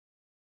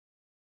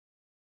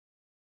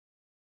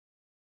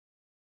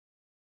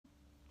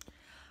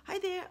Hi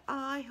there,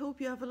 I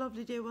hope you have a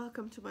lovely day.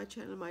 Welcome to my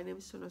channel. My name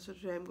is Sona. So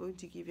today I'm going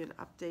to give you an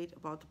update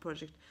about the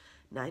project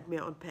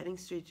Nightmare on Padding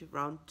Street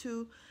Round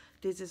 2.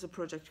 This is a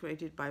project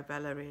created by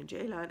Valerie and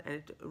Ceylan, and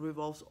it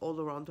revolves all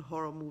around the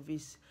horror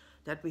movies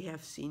that we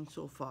have seen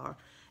so far.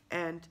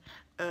 And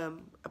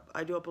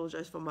I do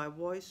apologize for my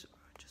voice.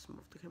 Just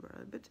move the camera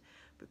a bit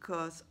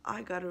because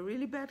I got a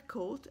really bad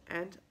cold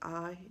and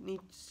I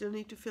still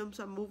need to film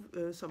some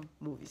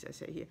movies, I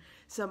say here,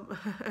 some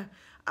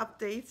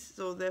updates.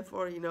 So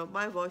therefore,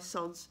 my voice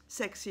sounds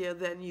sexier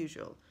than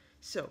usual.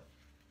 So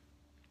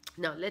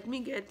now let me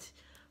get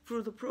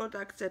through the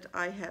products that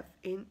I have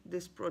in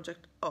this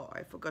project. Oh,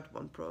 I forgot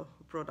one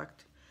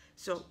product.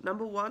 So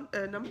number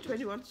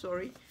 21,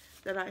 sorry,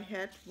 that I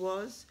had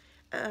was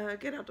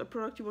get out a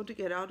product you want to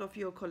get out of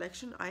your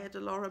collection. I had a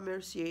Laura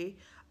Mercier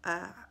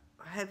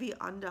heavy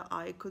under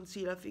eye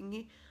concealer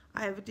thingy.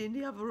 I have it in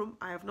the other room.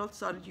 I have not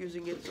started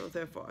using it, so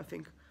therefore I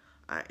think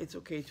it's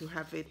okay to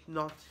have it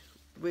not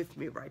with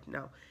me right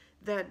now.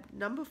 Then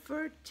number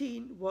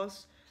 13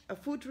 was a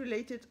food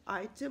related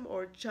item,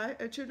 or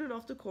Children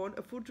of the Corn,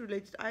 a food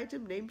related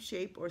item, name,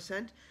 shape or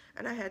scent.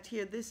 And I had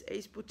here this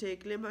Ace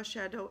Boutique Glimmer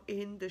Shadow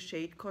in the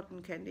shade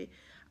Cotton Candy.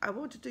 I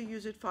wanted to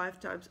use it 5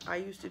 times. I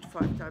used it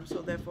 5 times,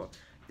 so therefore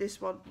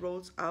this one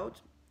rolls out.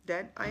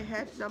 Then I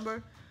had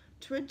number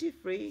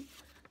 23,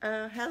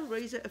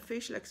 Hellraiser, a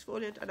facial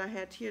exfoliant, and I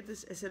had here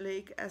this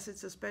azelaic acid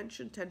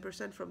suspension,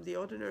 10% from The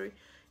Ordinary.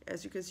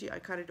 As you can see, I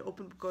cut it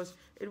open because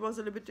it was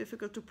a little bit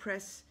difficult to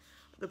press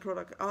the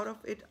product out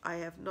of it. I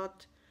have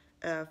not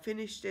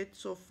finished it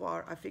so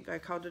far. I think I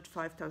counted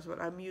 5 times,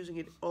 but I'm using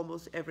it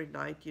almost every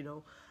night,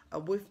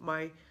 with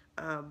my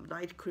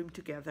night cream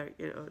together,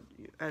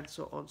 and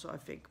so on. So I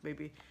think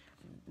maybe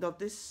not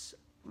this,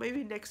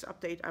 maybe next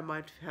update I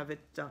might have it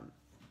done.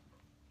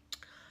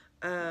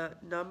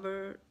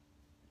 Number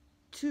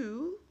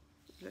 2,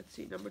 let's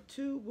see, number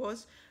 2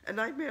 was a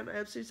Nightmare on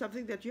Elm Street,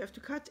 something that you have to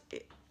cut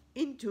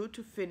into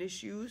to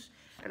finish use.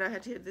 And I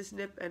had here this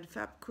nip and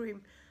fab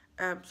cream.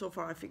 So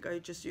far I think I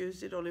just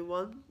used it only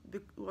one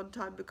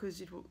time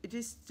because it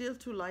is still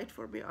too light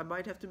for me. I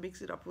might have to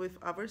mix it up with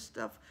other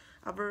stuff,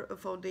 other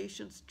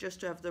foundations, just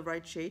to have the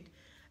right shade.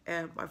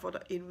 I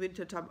thought in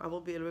winter time I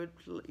will be a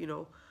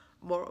little,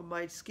 more,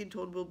 my skin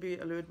tone will be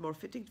a little bit more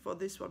fitting for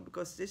this one,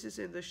 because this is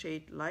in the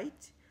shade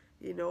light,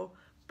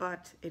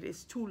 but it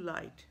is too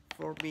light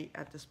for me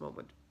at this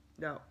moment.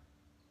 Now,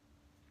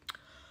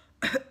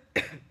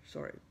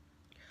 sorry.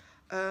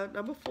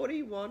 Number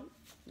 41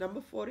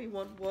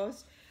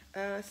 was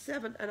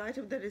 7, an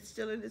item that is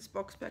still in its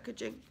box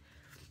packaging.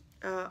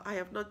 I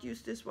have not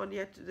used this one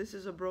yet. This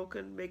is a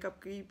Broken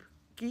Makeup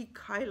Geek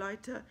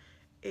highlighter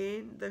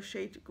in the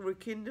shade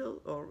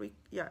Rekindle,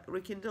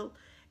 Rekindle.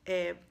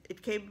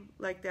 It came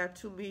like that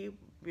to me,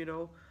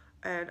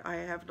 and I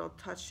have not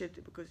touched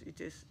it because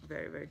it is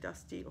very, very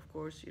dusty. Of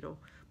course,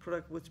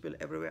 product would spill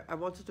everywhere. I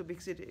wanted to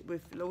mix it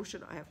with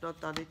lotion. I have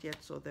not done it yet,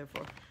 so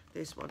therefore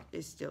this one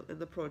is still in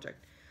the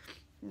project.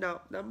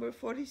 Now, number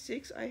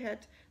 46, I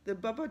had the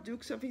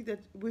Babadook, something that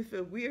with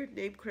a weird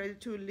name,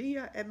 credited to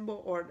Leah Embo,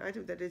 or an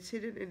item that is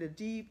hidden in the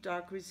deep,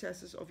 dark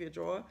recesses of your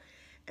drawer.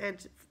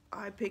 And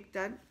I picked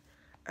then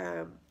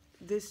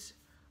this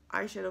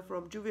eyeshadow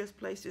from Juvia's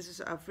Place. This is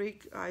a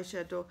Afrique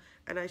eyeshadow,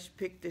 and I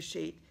picked the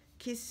shade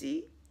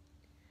Kissy,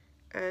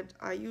 and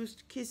I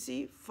used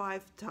Kissy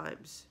 5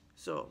 times.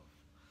 So,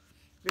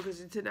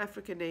 because it's an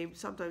African name,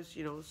 sometimes,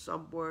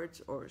 some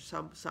words or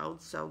some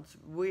sounds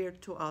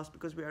weird to us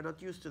because we are not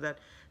used to that.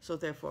 So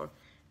therefore,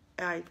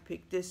 I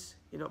picked this,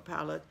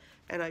 palette,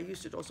 and I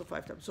used it also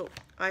 5 times. So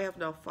I have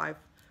now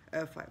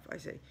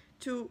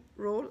 2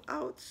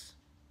 rollouts,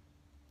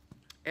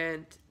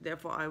 and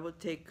therefore I will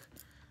take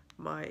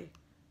my,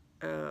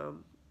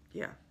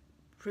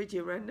 Pretty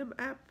Random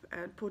app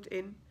and put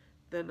in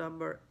the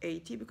number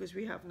 80, because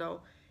we have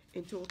now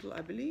in total,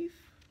 I believe,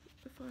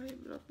 if I'm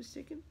not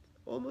mistaken,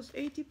 almost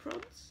 80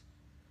 prompts.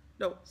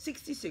 No,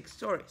 66,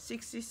 sorry,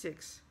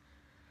 66.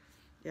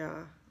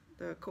 Yeah,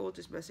 the cold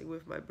is messing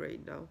with my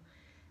brain now.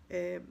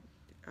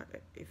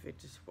 If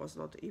it was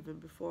not even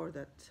before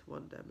that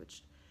one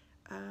damaged.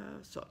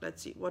 So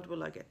let's see, what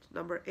will I get?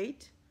 Number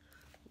 8,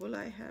 will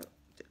I have,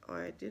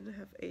 I didn't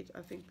have 8,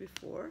 I think,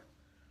 before.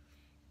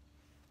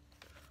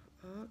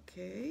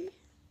 Okay.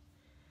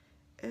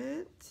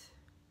 And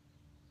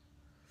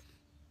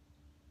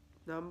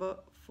number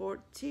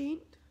 14.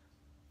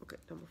 Okay,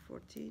 number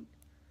 14.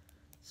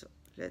 So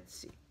let's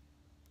see.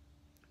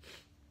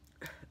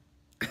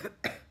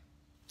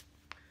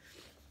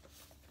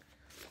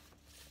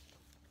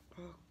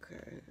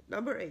 Okay,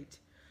 number 8,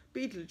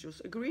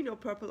 Beetlejuice, a green or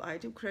purple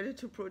item, credit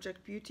to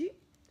Project Beauty.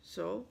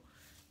 So,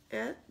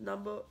 and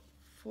number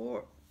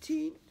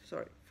 14,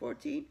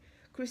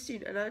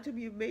 Christine, an item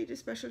you made a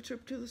special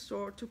trip to the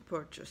store to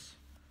purchase.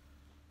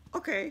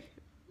 Okay,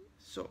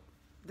 so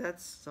that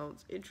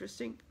sounds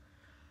interesting.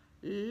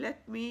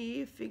 Let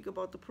me think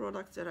about the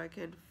products that I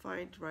can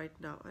find right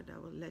now, and I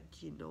will let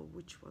you know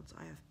which ones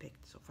I have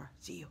picked so far.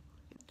 See you.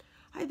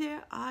 Hi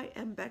there, I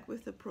am back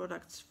with the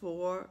products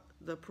for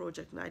the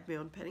project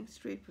Nightmare on Penning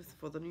Street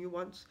for the new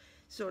ones.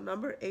 So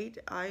number 8,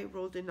 I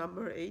rolled in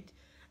number 8,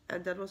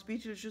 and that was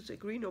Beetlejuice, a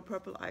green or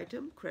purple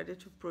item, credit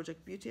to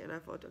Project Beauty. And I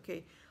thought,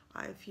 okay,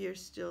 I have here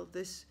still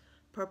this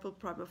purple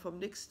primer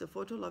from NYX, the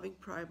photo loving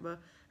primer,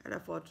 and I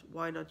thought,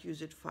 why not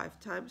use it 5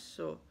 times?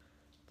 So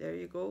there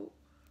you go,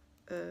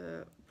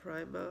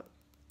 primer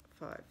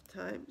 5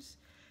 times.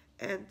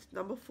 And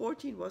number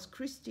 14 was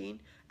Christine,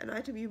 an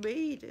item you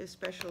made a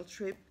special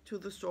trip to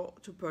the store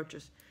to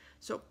purchase.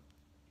 So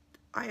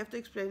I have to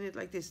explain it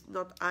like this.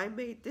 Not I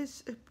made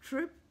this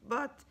trip,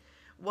 but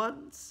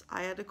once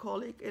I had a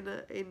colleague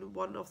in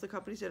one of the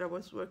companies that I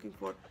was working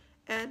for,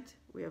 and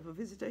we have a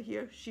visitor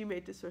here. She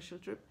made the special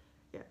trip.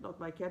 Yeah, not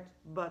my cat,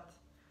 but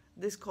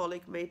this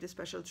colleague made a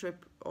special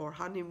trip or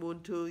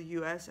honeymoon to the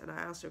US, and I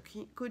asked her,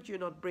 could you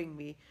not bring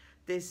me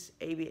this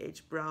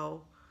ABH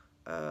brow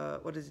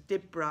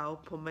dip brow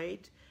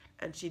pomade?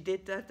 And she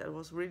did that. That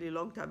was really a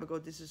long time ago.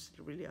 This is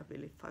really, I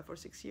believe, 5 or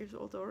 6 years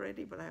old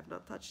already, but I have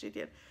not touched it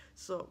yet.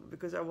 So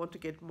because I want to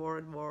get more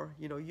and more,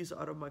 use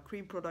out of my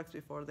cream products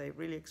before they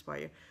really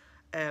expire.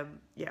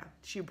 Yeah,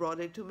 she brought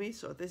it to me.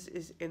 So this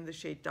is in the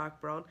shade dark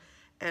brown,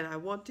 and I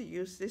want to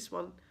use this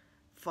one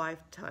 5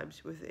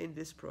 times within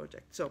this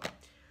project. So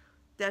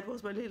that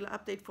was my little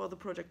update for the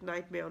project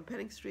Nightmare on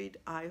Penning Street.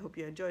 I hope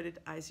you enjoyed it.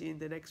 I see you in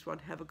the next one.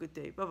 Have a good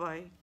day. Bye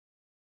bye.